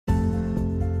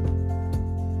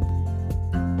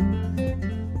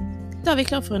Da vi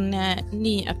klar for en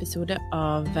ny episode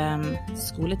av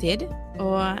skoletid,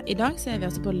 og I dag så vi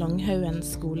altså på Langhaugen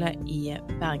skole I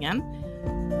Bergen.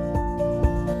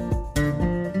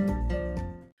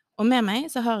 Og med meg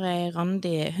så har jeg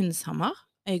Randi Hundshammer,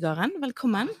 Øygarden.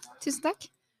 Velkommen. Tusen takk.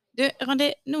 Du, Randi,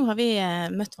 nå har vi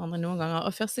møtt hverandre noen ganger,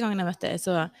 og første gangen jeg møtte deg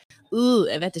så,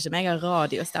 jeg vet ikke om jeg har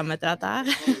radiostemme til dette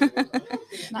her.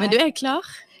 Men du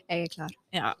klar? Jeg klar.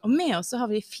 Ja, og med oss så har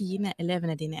vi de fine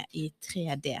elevene dine I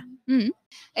 3D.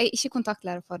 Jeg ikke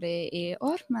kontaktlærer for det I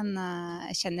år, men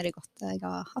jeg kjenner det godt. Jeg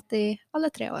har hatt det I alle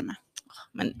 3 årene.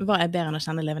 Men hva bedre enn å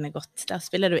kjenne elevene godt? Der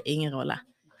spiller du ingen rolle.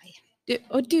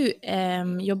 Du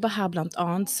jobber her blant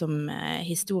annet som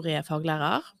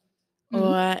historiefaglærer,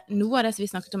 og noe av det som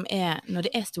vi snakket om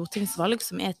når det stortingsvalg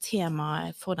som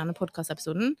tema for denne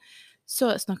podcastepisoden,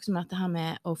 så snakket vi om dette her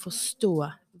med å forstå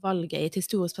valget I et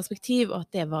historisk perspektiv, og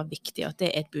at det var viktig, og at det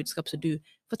et budskap som du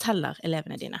forteller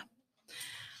elevene dine.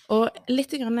 Og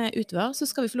litt grann utover så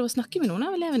skal vi få lov å snakke med noen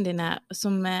av elevene dine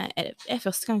som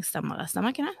førstegangsstemmere,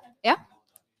 stemmer ikke det? Ja.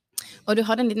 Og du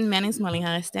hadde en liten meningsmåling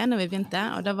her I sted når vi begynte,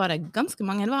 og da var det ganske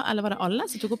mange, eller var det alle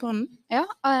som tok opp hånden? Ja,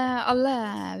 alle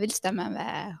vil stemme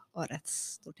ved årets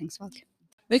stortingsvalg.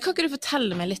 Men kan ikke du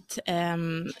fortelle meg litt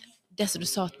det som du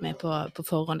sa til meg på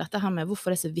forhånd, dette her med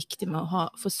hvorfor det så viktig med å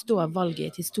forstå valget I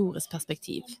et historisk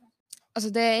perspektiv?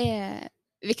 Altså det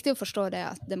viktig å forstå det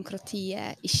at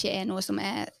demokratiet ikke noe som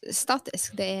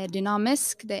statisk, det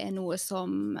dynamisk, det noe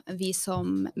som vi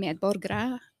som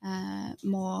medborgere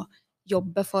må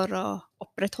jobbe for å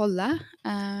opprettholde.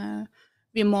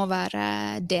 Vi må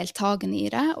være deltagende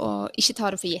I det, og ikke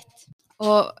ta det for gitt.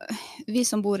 Og vi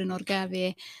som bor I Norge,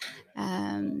 vi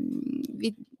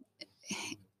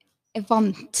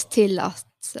vant til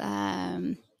at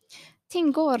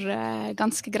ting går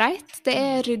ganske greit.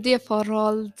 Det ryddige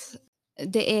forhold,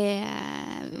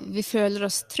 vi føler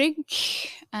oss trygg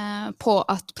på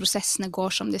at prosessene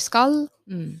går som de skal.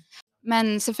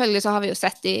 Men selvfølgelig så har vi jo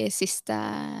sett de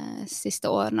siste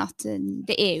årene at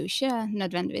det jo ikke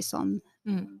nødvendigvis sånn.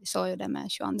 Vi så jo det med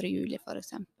 22. juli for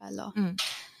eksempel, og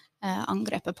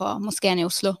angrepet på moskeen I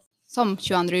Oslo som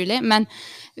 22. juli. Men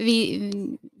vi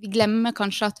glemmer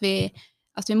kanskje at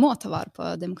vi må ta vare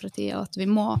på demokratiet, og at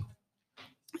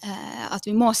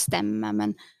vi må stemme,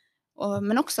 men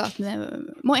også at vi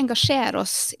må engasjere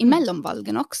oss imellom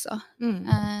valgene også.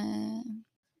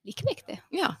 Like viktig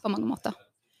på mange måter.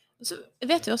 Så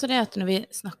vet vi også det at når vi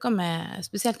snakker med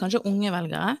spesielt kanskje unge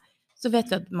velgere, så vet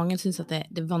vi at mange synes at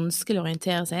det vanskelig å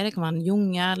orientere seg. Det kan være en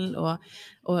jungel,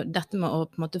 og dette med å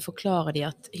på en måte forklare dem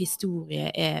at historie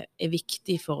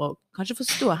viktig for å kanskje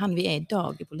forstå hvor vi I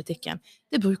dag I politikken.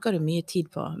 Det bruker du mye tid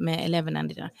på med elevene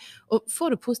dine. Og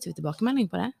får du positiv tilbakemelding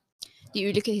på det? De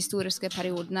ulike historiske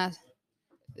periodene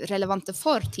relevante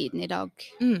for tiden I dag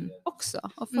også,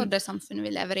 og for det samfunnet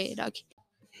vi lever I dag.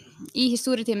 I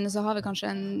historietimene så har vi kanskje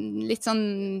en litt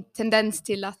sånn tendens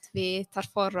til at vi tar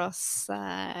for oss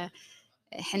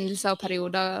hendelser og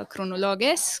perioder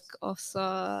kronologisk, og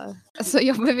så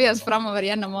jobber vi oss fremover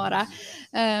gjennom året.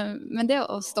 Men det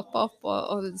å stoppe opp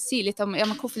og si litt om,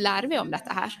 men hvorfor lærer vi om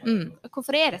dette her?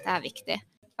 Hvorfor dette her viktig?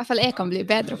 I hvert fall jeg kan bli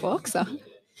bedre på også.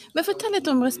 Men fortell litt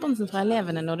om responsen fra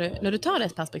elevene når du tar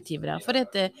det perspektivet der. For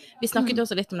vi snakket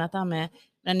også litt om dette med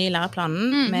den nye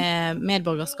læreplanen, med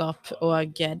medborgerskap,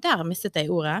 og der mistet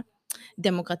jeg ordet.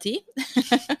 Demokrati.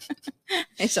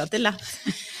 Ikke alltid lett.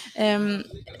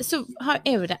 Så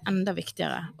jo det enda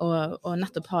viktigere å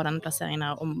nettopp ha denne plasseringen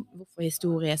her om hvorfor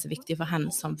historie så viktig for hen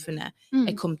samfunnet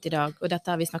kommet I dag. Og dette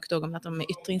har vi snakket også om, dette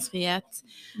med ytringsfrihet,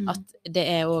 at det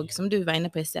også, som du var inne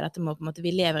på I sted, dette må på en måte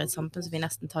vi lever I et samfunn som vi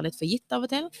nesten tar litt for gitt av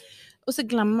og til. Og så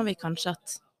glemmer vi kanskje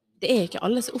at det ikke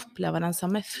alle som opplever den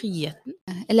samme friheten.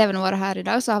 Elevene våre her I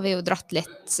dag, så har vi jo dratt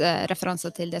litt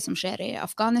referanser til det som skjer I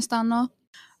Afghanistan nå.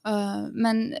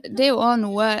 Men det jo også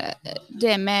noe,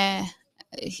 det med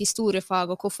historiefag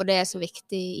og hvorfor det så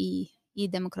viktig I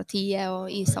demokratiet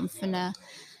og I samfunnet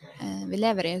vi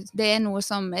lever I. Det noe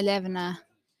som elevene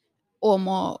også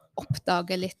må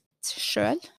oppdage litt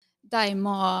selv. De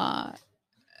må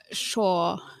se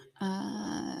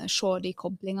de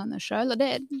koblingene selv, og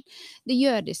det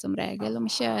gjør de som regel, om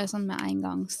ikke sånn med en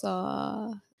gang. Så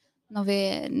når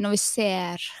vi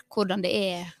ser hvordan det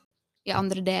I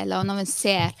andre deler, og når vi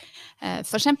ser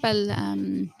for eksempel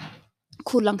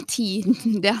hvor lang tid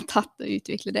det har tatt å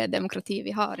utvikle det demokratiet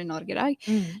vi har I Norge I dag.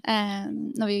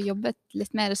 Når vi har jobbet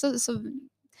litt med det, så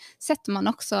setter man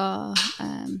også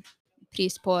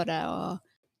pris på det, og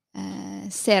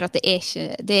ser at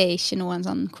det ikke noen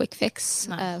sånn quick fix,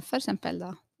 for eksempel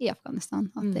da, I Afghanistan,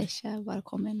 at det ikke bare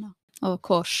kommer inn, og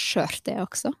hvor skjørt det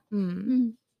også.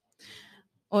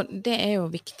 Og det jo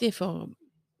viktig for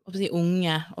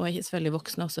unge, og selvfølgelig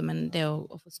voksne også, men det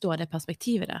å forstå det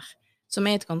perspektivet der, som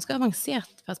et ganske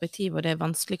avansert perspektiv, og det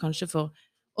vanskelig kanskje for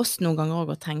oss noen ganger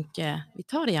også å tenke, vi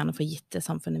tar det gjerne for gitt det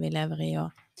samfunnet vi lever i, og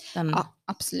den... Ja,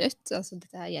 absolutt. Altså,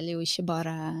 dette gjelder jo ikke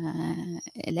bare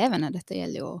elevene, dette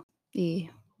gjelder jo de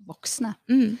voksne.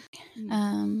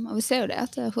 Og vi ser jo det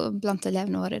at blant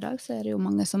elevene våre i dag, så det jo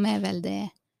mange som veldig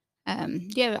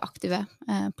de jo aktive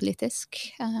politisk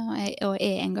og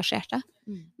engasjerte.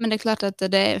 Men det klart at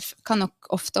det kan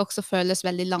nok ofte også føles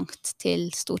veldig langt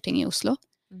til Stortinget i Oslo.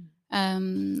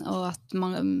 Og at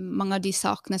mange av de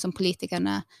sakene som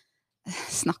politikerne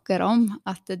snakker om,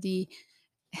 at de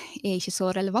ikke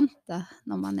så relevante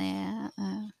når man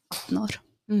 18 år.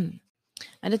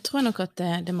 Ja, det tror jeg nok at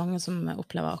det mange som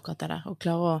opplever akkurat det der, og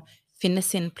klarer å finne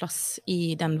sin plass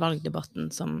i den valgdebatten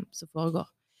som foregår.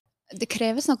 Det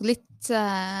kreves nok litt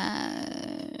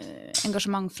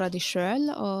engasjement fra de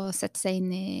selv, og sette seg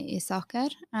inn i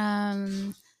saker.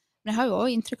 Men jeg har jo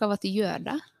også inntrykk av at de gjør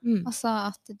det. Altså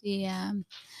at de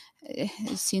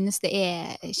synes det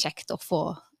kjekt å få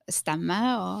stemme,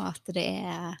 og at det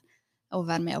å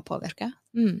være med og påvirke.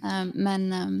 Men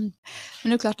det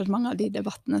er jo klart at mange av de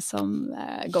debattene som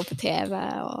går på TV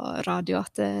og radio,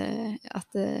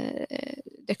 at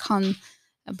det kan,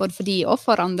 både for de og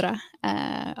for andre,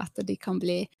 at de kan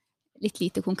bli litt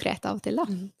lite konkret av og til da.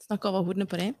 Snakke over hodene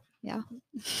på dem? Ja.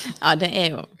 Ja, det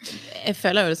jo, jeg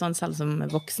føler jo det sånn selv som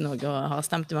voksen og har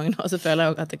stemt i mange år, så føler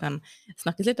jeg jo at jeg kan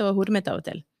snakkes litt over hodet mitt av og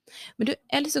til. Men du,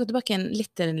 jeg har lyst til å gå tilbake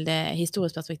litt til det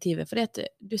historiske perspektivet, for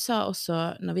du sa også,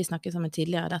 når vi snakket sammen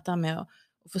tidligere, dette med å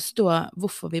forstå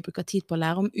hvorfor vi bruker tid på å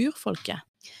lære om urfolket.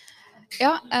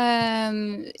 Ja,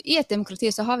 i et demokrati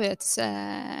så har vi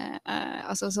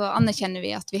altså så anerkjenner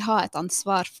vi at vi har et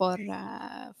ansvar for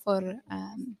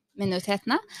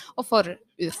minoritetene og for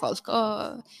urfolk.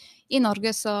 Og i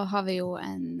Norge så har vi jo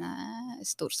en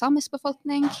stor samisk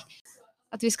befolkning.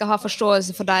 At vi skal ha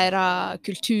forståelse for deres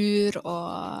kultur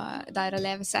og deres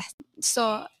levesett. Så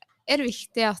det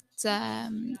viktig at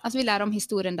vi lærer om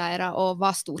historien deres og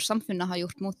hva storsamfunnet har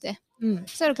gjort mot dem.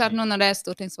 Så det klart, nå når det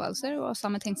stortingsvalg, så det jo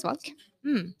sametingsvalg.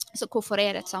 Så hvorfor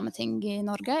det et sameting i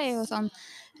Norge, jo sånn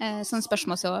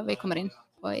spørsmål som vi kommer inn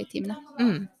på i timene.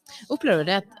 Opplever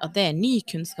du at det ny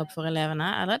kunnskap for elevene,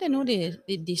 eller det noe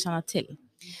de kjenner til?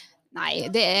 Nei,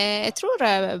 jeg tror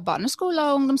barneskoler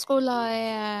og ungdomsskoler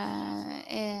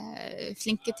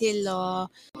flinke til å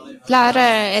lære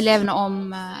elevene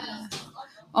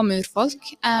om urfolk.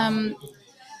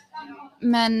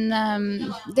 Men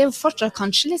det jo fortsatt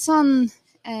kanskje litt sånn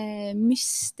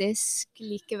mystisk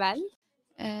likevel.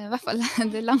 I hvert fall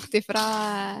det langt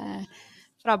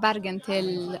fra Bergen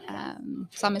til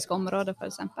samiske områder,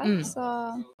 for eksempel. Så...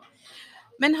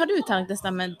 Men har du tenkt å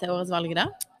stemme til årets valg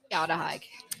da? Ja, det har jeg.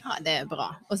 Ja, det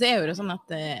bra. Og så jo det sånn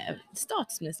at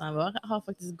statsministeren vår har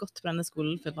faktisk gått på denne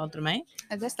skolen, fortalte du meg.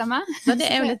 Det stemmer. Så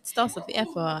det jo litt stas at vi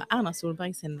på Erna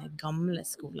Solberg sin gamle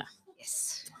skole. Yes.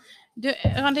 Du,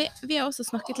 Randi, vi har også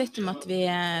snakket litt om at vi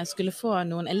skulle få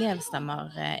noen elevstemmer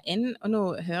inn, og nå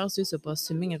høres det ut på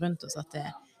summingen rundt oss at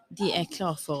de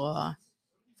klar for å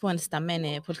få en stemme inn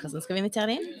i podcasten. Skal vi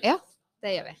invitere dem inn? Ja,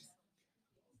 det gjør vi.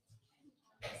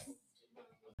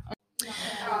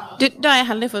 Du, da har jeg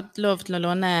heldig fått lov til å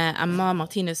låne Emma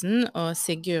Martinussen og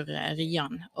Sigurd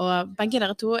Ryan. Og begge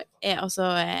dere to altså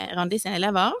Randi sine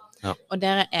elever, ja. Og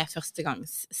dere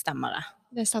førstegangsstemmere.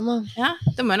 Det stemmer. Ja,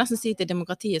 da må jeg nesten si til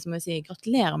Demokratiet, så må jeg si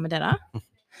gratulerer med det da.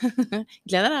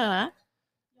 Gleder dere?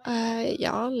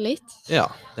 Ja, litt. Ja,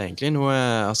 det egentlig noe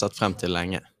jeg har sett frem til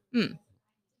lenge.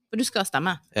 Og du skal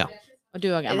stemme? Ja. Og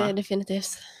du også, Emma?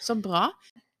 Definitivt. Så bra.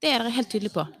 Det dere helt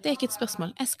tydelige på. Det ikke et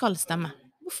spørsmål. Jeg skal stemme.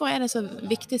 Hvorfor det så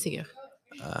viktig, Sigurd?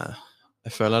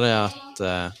 Jeg føler det at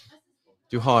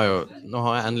du har jo, nå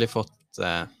har jeg endelig fått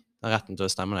den retten til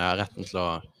å stemme, jeg har retten til å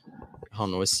ha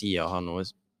noe å si og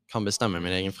kan bestemme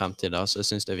min egen fremtid, så jeg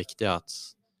synes det viktig at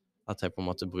jeg på en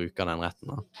måte bruker den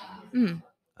retten.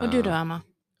 Og du da, Emma?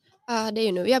 Det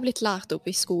jo noe vi har blitt lært opp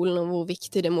i skolen om hvor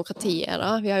viktig demokratiet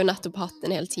da. Vi har jo nettopp hatt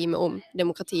en hel time om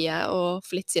demokratiet, og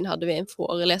for litt siden hadde vi en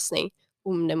forelesning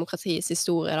om demokratiets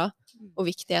historie da, og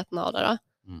viktigheten av det da.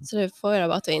 Så det får jeg da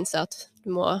bare til å innse at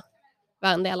du må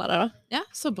være en del av det da. Ja,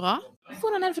 så bra.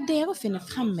 Hvordan det for dere å finne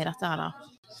frem i dette her da?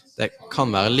 Det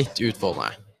kan være litt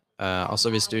utfordrende.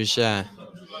 Altså hvis du ikke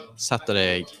setter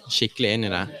deg skikkelig inn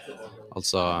i det,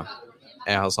 altså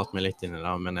jeg har satt meg litt inn i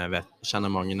det, men jeg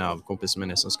kjenner mange av kompisene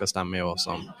mine som skal stemme i år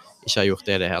som ikke har gjort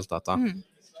det i det hele tatt da.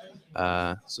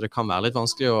 Så det kan være litt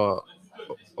vanskelig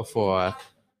å få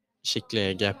skikkelig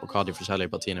grep på hva de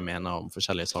forskjellige partiene mener om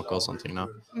forskjellige saker og sånne ting da.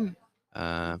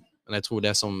 Men jeg tror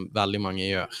det som veldig mange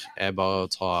gjør bare å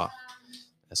ta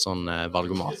sånn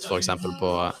valgomat, for eksempel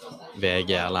på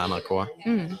VG eller NRK.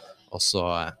 Og så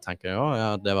tenker jeg,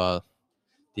 ja,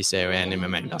 de ser jo enige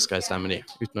med meg, da skal jeg stemme de,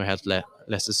 uten å helt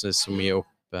lese seg så mye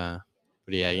opp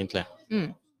på de egentlig.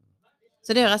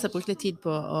 Så det har rett og slett brukt litt tid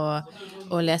på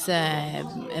å lese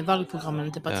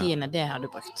valgprogrammene til partiene, det har du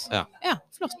brukt? Ja. Ja,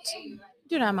 flott.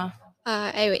 Du da, Emma?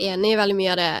 Jeg er jo enig i veldig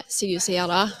mye av det Sigurd sier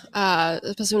da.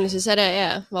 Personlig synes jeg det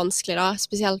er vanskelig da,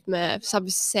 spesielt med hvis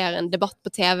du ser en debatt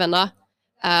på TV-en da,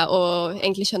 og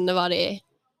egentlig skjønne hva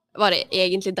det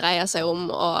egentlig dreier seg om,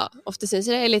 og ofte synes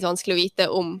jeg det er litt vanskelig å vite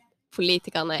om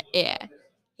politikerne er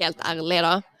helt ærlige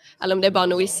da, eller om det er bare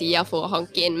noe de sier for å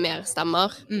hanke inn mer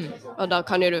stemmer. Og da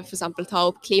kan jo du for eksempel ta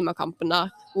opp klimakampen da,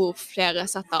 hvor flere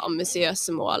setter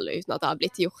ambisiøse mål uten at det har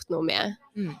blitt gjort noe med.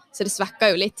 Så det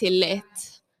svekker jo litt tillit.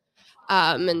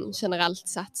 Men generelt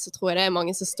sett så tror jeg det er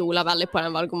mange som stoler veldig på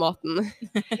den valgomaten.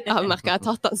 Jeg har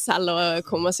tatt den selv og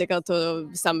kommer sikkert til å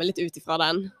bestemme litt ut ifra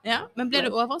den. Ja, men ble du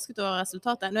overrasket over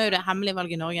resultatet? Nå er jo det hemmelig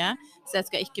valg i Norge, så jeg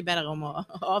skal ikke be dere om å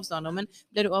avstå nå, men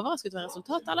ble du overrasket over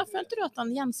resultatet, eller følte du at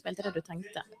han gjenspeilte det du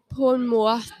tenkte? På en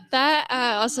måte,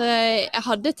 altså jeg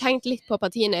hadde tenkt litt på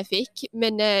partiene jeg fikk,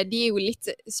 men de er jo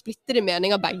litt splittede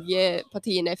meninger begge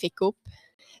partiene jeg fikk opp,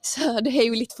 så det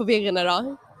er jo litt forvirrende da.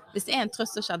 Hvis det er en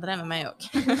trøst, så skjedde det med meg også.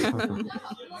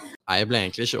 Nei, jeg ble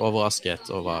egentlig ikke overrasket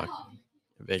over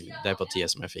det partiet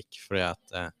som jeg fikk, fordi at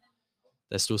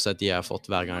det er stort sett de jeg har fått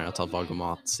hver gang jeg har tatt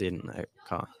valgomat siden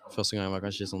første gang jeg var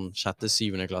kanskje i sånn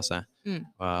 6.-7. klasse, og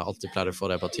jeg har alltid pleid å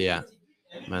få det partiet.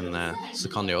 Men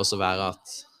så kan det jo også være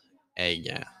at jeg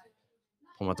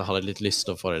på en måte hadde litt lyst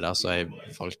til å få det der, så jeg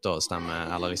valgte å stemme,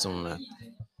 eller liksom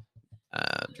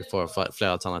du får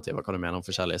flere alternativer hva du mener om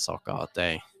forskjellige saker, at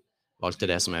jeg valgte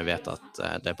det som jeg vet at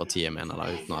det partiet mener da,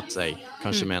 uten at jeg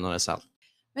kanskje mener det selv.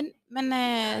 Men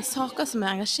saker som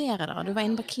engasjerer deg, du var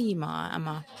inne på klima,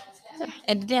 Emma.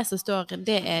 Er det det som står,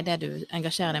 det er det du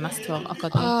engasjerer deg mest for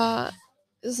akkurat nå?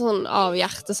 Sånn av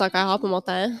hjertesaker jeg har på en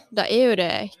måte, da er jo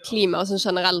det klima og sånn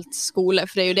generelt skole,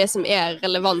 for det er jo det som er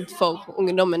relevant for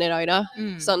ungdommen i dag da.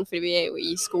 Sånn, fordi vi er jo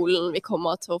i skolen, vi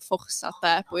kommer til å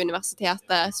fortsette på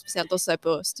universitetet, spesielt også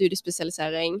på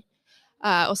studiespesialisering.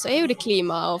 Og så er jo det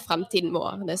klima og fremtiden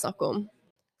vår det er snakk om.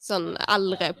 Sånn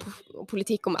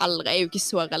politikk om eldre er jo ikke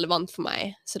så relevant for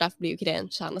meg, så derfor blir jo ikke det en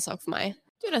kjernesak for meg.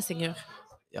 Du da, Sigurd?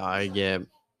 Ja, jeg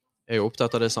er jo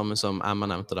opptatt av det samme som Emma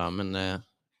nevnte da, men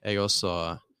jeg er også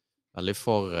veldig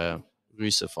for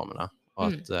rusreformen da,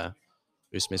 og at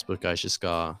rusmisbrukere ikke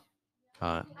skal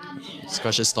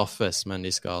ikke straffes, men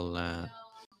de skal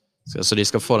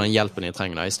få den hjelpen de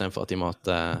trenger da, i stedet for at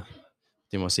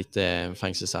de må sitte i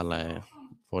fengselscelle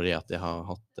fordi at de har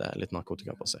hatt litt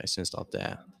narkotika på seg. Jeg synes at det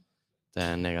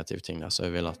er en negativ ting der, så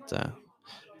jeg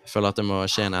føler at det må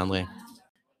skje en endring.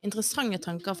 Interessante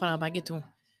tanker for dere begge to.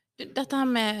 Dette her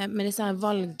med disse her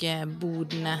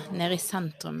valgbodene nede i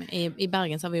sentrum, i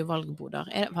Bergen så har vi jo valgboder.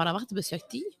 Har dere vært og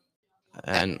besøkt de?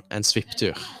 En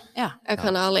svipptur. Ja. Jeg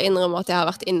kan ærlig innrømme at jeg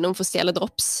har vært innom for å stjele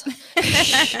drops.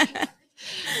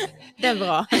 Det er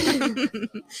bra.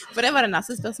 For det var det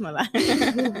neste spørsmålet.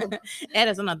 Er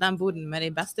det sånn at den boden med de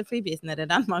beste freebiesene, er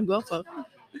det den man går for?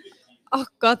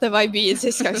 Akkurat det var i byen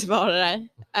sist gang så var det det.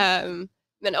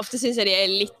 Men ofte synes jeg de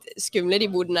er litt skumle, de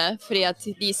bodene, fordi at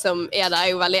de som er der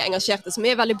er jo veldig engasjerte, som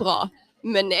er veldig bra,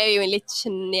 men jeg er jo en litt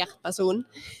genert person,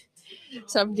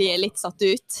 så de er litt satt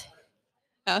ut.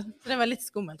 Ja. Så det var litt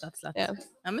skummelt, rett og slett. Ja.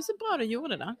 Ja, men så bra du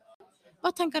gjorde det da. Hva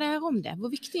tenker dere om det?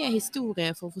 Hvor viktig er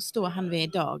historie for å forstå hvor vi er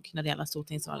i dag når det gjelder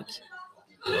stortingsvalg?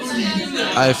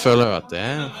 Jeg føler jo at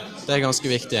det er ganske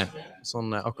viktig.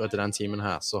 Sånn akkurat i den timen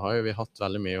her, så har jo vi hatt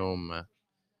veldig mye om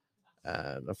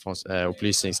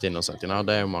opplysningstiden og sånt.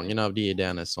 Det er jo mange av de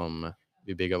ideene som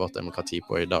vi bygger vårt demokrati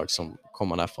på i dag som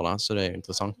kommer derfra da, så det er jo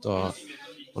interessant å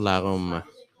lære om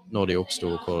når de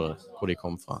oppstod, hvor de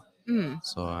kom fra.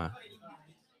 Så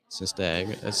jeg synes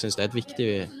det er et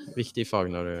viktig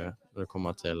fag når det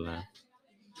kommer til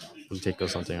politikk og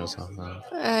sånne ting også.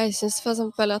 Jeg synes for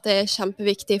eksempel at det er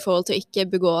kjempeviktig i forhold til å ikke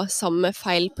begå samme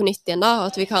feil på nytt igjen da,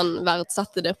 at vi kan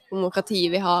verdsette det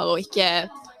demokratiet vi har, og ikke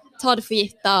ta det for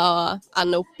gitt da, og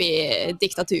ende opp i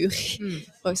diktatur,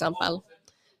 for eksempel.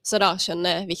 Så da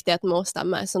skjønner jeg viktigheten med å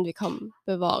stemme, sånn at vi kan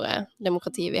bevare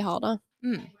demokratiet vi har da.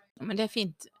 Men det er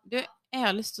fint. Jeg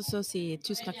har lyst til å si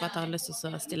tusen takk for at jeg har lyst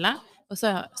til å stille, og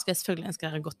så skal jeg selvfølgelig ønske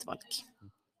dere godt valg.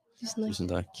 Tusen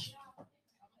takk.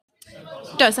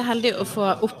 Da er jeg så heldig å få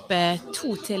opp 2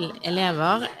 til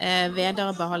elever, Vedar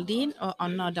Bahaldin og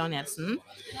Anna Danielsen.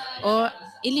 Og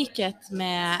i likhet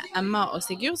med Emma og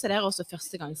Sigurd, så er dere også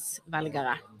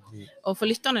førstegangsvelgere. Og for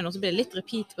lytterne nå så blir det litt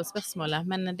repeat på spørsmålet,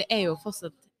 men det er jo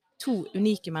fortsatt 2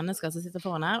 unike mennesker som sitter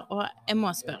foran her, og jeg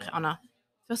må spørre, Anna,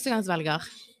 Førstegangsvelger.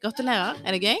 Gratulerer,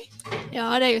 er det gøy? Ja,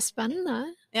 det er jo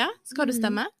spennende. Ja, skal du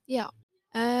stemme? Ja.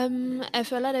 Jeg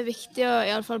føler det er viktig å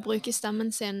i alle fall bruke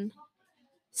stemmen sin.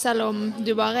 Selv om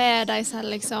du bare er deg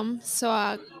selv, liksom,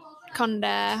 så kan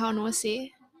det ha noe å si.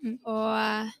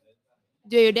 Og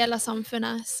du er jo del av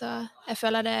samfunnet, så jeg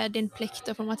føler det er din plikt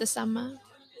å på en måte stemme.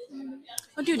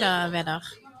 Og du da, Vedar?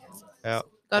 Ja.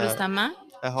 Skal du stemme?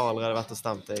 Jeg har allerede vært og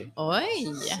stemt, jeg.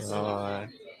 Oi!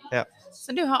 Ja.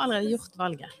 Så du har allerede gjort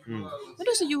valget. Men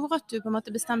det som gjorde at du på en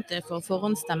måte bestemte deg for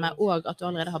forhåndsstemme, og at du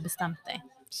allerede har bestemt deg?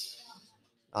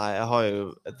 Nei, jeg har jo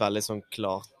et veldig sånn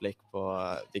klart blikk på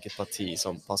hvilket parti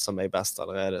som passer meg best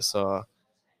allerede, så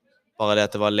bare det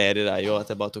at det var ledig der gjorde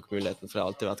at jeg bare tok muligheten, for jeg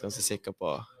har alltid vært ganske sikker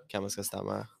på hvem jeg skal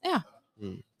stemme. Ja.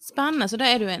 Spennende, så da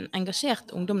er du en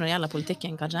engasjert ungdom når det gjelder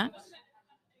politikken, kanskje?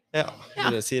 Ja,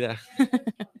 vil jeg si det.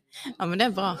 Ja, men det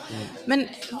er bra. Men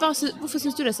hvorfor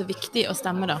synes du det er så viktig å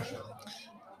stemme da?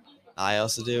 Nei,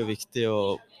 altså det er jo viktig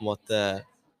å på en måte,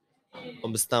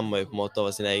 man bestemmer jo på en måte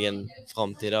over sin egen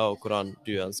fremtid og hvordan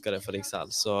du ønsker det for deg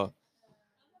selv, så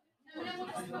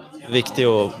det er viktig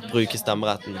å bruke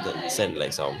stemmeretten sin,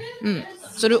 liksom.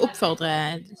 Så du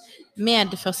oppfordrer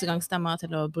med førstegangsstemmere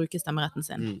til å bruke stemmeretten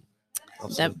sin?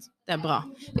 Absolutt. Det er bra.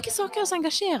 Hvilke saker som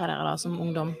engasjerer dere da som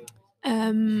ungdom?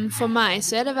 For meg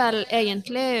så er det vel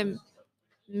egentlig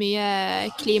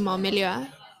mye klima og miljø.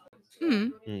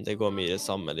 Det går mye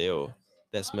sammen, det er jo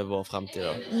det som er vår fremtid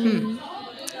da.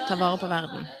 Ta vare på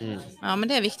verden. Ja, men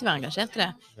det er viktig å være engasjert i det.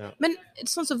 Ja. Men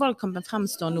sånn som valgkampen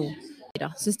fremstår nå,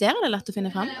 synes dere det er lett å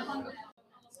finne frem?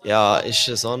 Ja,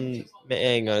 ikke sånn med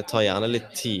en gang, det tar gjerne litt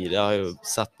tid. Jeg har jo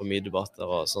sett på mye debatter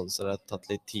og sånn, så det har tatt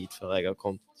litt tid før jeg har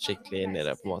kommet skikkelig inn i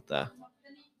det på en måte.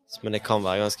 Men det kan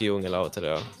være ganske jungel av og til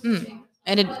det, ja.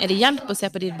 Er det hjelp å se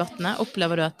på de debattene?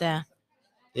 Opplever du at det...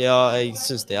 Ja, jeg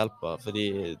synes det hjelper, fordi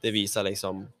det viser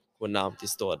liksom hvor nærmt de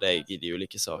står deg i de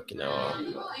ulike sakene,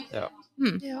 og ja.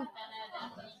 Ja.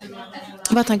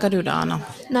 Hva tenker du da, Anna?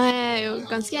 Nei, jeg er jo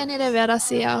ganske enig i det Vedar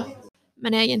sier,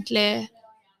 men egentlig,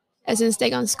 jeg synes det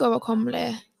er ganske overkommelig.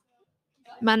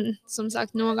 Men som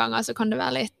sagt, noen ganger så kan det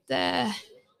være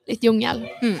litt jungel.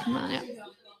 Men ja.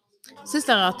 Synes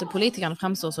dere at politikerne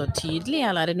fremstår så tydelig,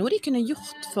 eller er det noe de kunne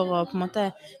gjort for å på en måte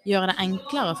gjøre det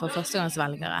enklere for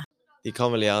førstegangsvelgere? De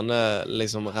kan vel gjerne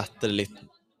liksom rette det litt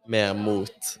mer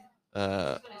mot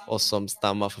oss som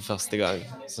stemmer for første gang,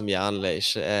 som gjerne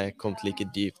ikke er kommet like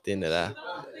dypt inn i det.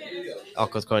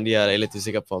 Akkurat hvordan de gjør det, jeg er litt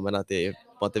usikker på, men at de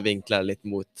på en måte vinkler det litt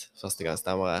mot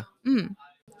førstegangsstemmere.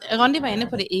 Randi var inne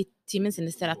på det i timen sin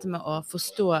i sted, dette med å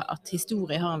forstå at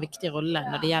historie har en viktig rolle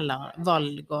når det gjelder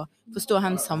valg, og forstå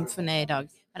hvor samfunnet er i dag.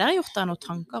 Har dere gjort dere noen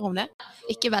tanker om det?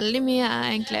 Ikke veldig mye,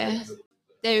 egentlig.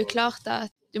 Det er jo klart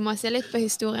at du må se litt på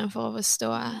historien for å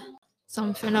forstå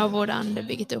samfunnet og hvordan det er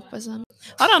bygget opp og sånn.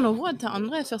 Har dere noe råd til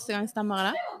andre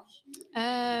førstegangsstemmere da?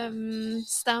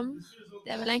 Stem.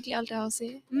 Det er vel egentlig alt jeg har å si.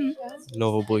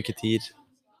 Lov å bruke tid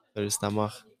når du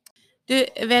stemmer. Du,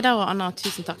 Vedar og Anna,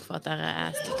 tusen takk for at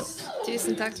dere stilte opp.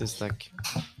 Tusen takk. Tusen takk.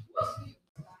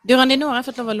 Du, Randi, nå har jeg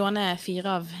fått lov å låne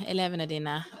 4 av elevene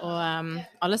dine, og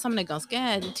alle sammen er ganske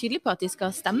tydelige på at de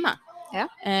skal stemme. Ja.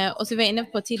 Og som vi var inne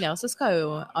på tidligere, så skal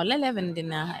jo alle elevene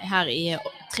dine her i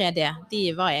 3D, de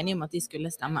var enige om at de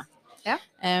skulle stemme. Ja.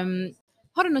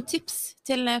 Har du noen tips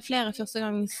til flere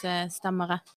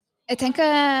førstegangsstemmere? Jeg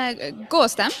tenker gå og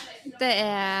stem, det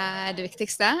er det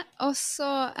viktigste. Og så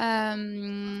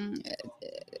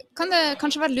kan det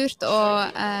kanskje være lurt å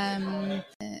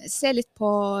se litt på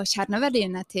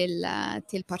kjerneverdiene til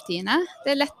partiene.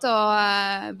 Det er lett å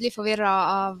bli forvirret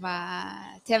av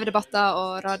TV-debatter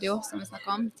og radio, som vi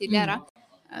snakket om tidligere.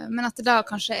 Men at det da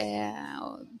kanskje er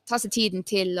å ta seg tiden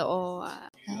til å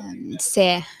se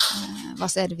hva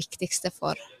som er det viktigste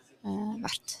for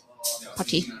hvert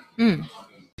parti.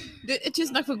 Du,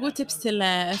 tusen takk for gode tips til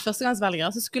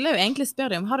førstegangsvelgere. Så skulle jeg jo egentlig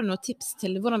spørre deg om, har du noen tips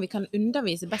til hvordan vi kan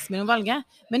undervise best mulig om valget?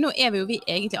 Men nå er vi jo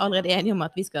egentlig allerede enige om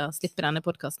at vi skal slippe denne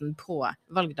podcasten på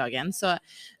valgdagen, så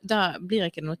da blir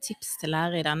det ikke noen tips til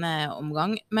lærere i denne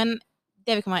omgang. Men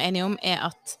det vi kan være enige om er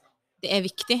at det er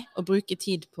viktig å bruke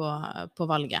tid på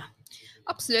valget.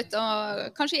 Absolutt,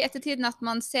 og kanskje i ettertiden at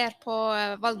man ser på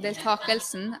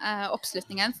valgdeltakelsen,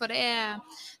 oppslutningen, for det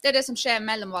er det som skjer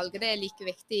mellom valget, det er like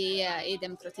viktig i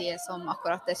demokratiet som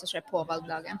akkurat det som skjer på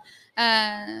valgdagen.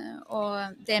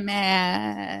 Og det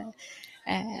med,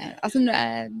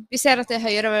 vi ser at det er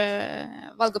høyere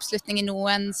valgoppslutning i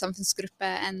noen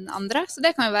samfunnsgrupper enn andre, så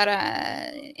det kan jo være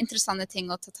interessante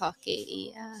ting å ta tak i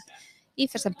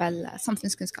for eksempel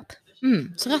samfunnskunnskap.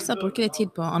 Så rett og slett bruker de tid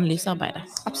på analysearbeidet.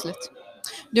 Absolutt.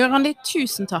 Du, Randi,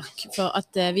 tusen takk for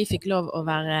at vi fikk lov å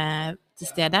være til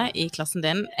stede i klassen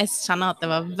din. Jeg kjenner at det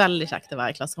var veldig kjekt å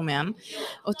være i klasserommet igjen.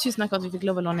 Og tusen takk for at vi fikk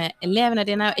lov å låne elevene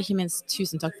dine, og ikke minst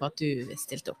tusen takk for at du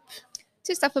stilte opp.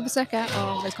 Tusen takk for besøket,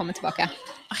 og velkommen tilbake.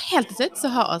 Og helt til slutt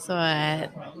så har altså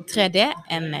 3D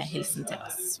en hilsen til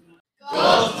oss.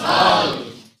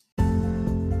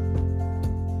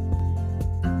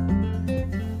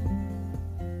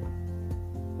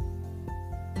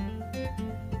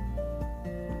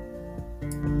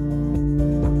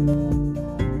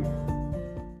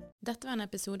 Dette var en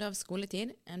episode av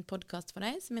Skoletid, en podcast for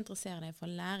deg som interesserer deg for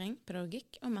læring,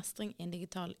 pedagogikk og mestring i en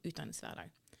digital utdanningshverdag.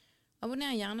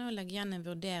 Abonner gjerne og legg igjen en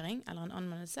vurdering eller en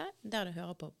anmeldelse der du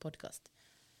hører på podcast.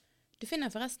 Du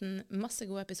finner forresten masse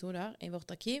gode episoder i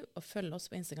vårt arkiv, og følg oss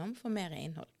på Instagram for mer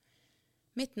innhold.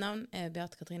 Mitt navn er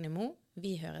Beate Katrine Mo.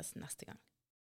 Vi høres neste gang.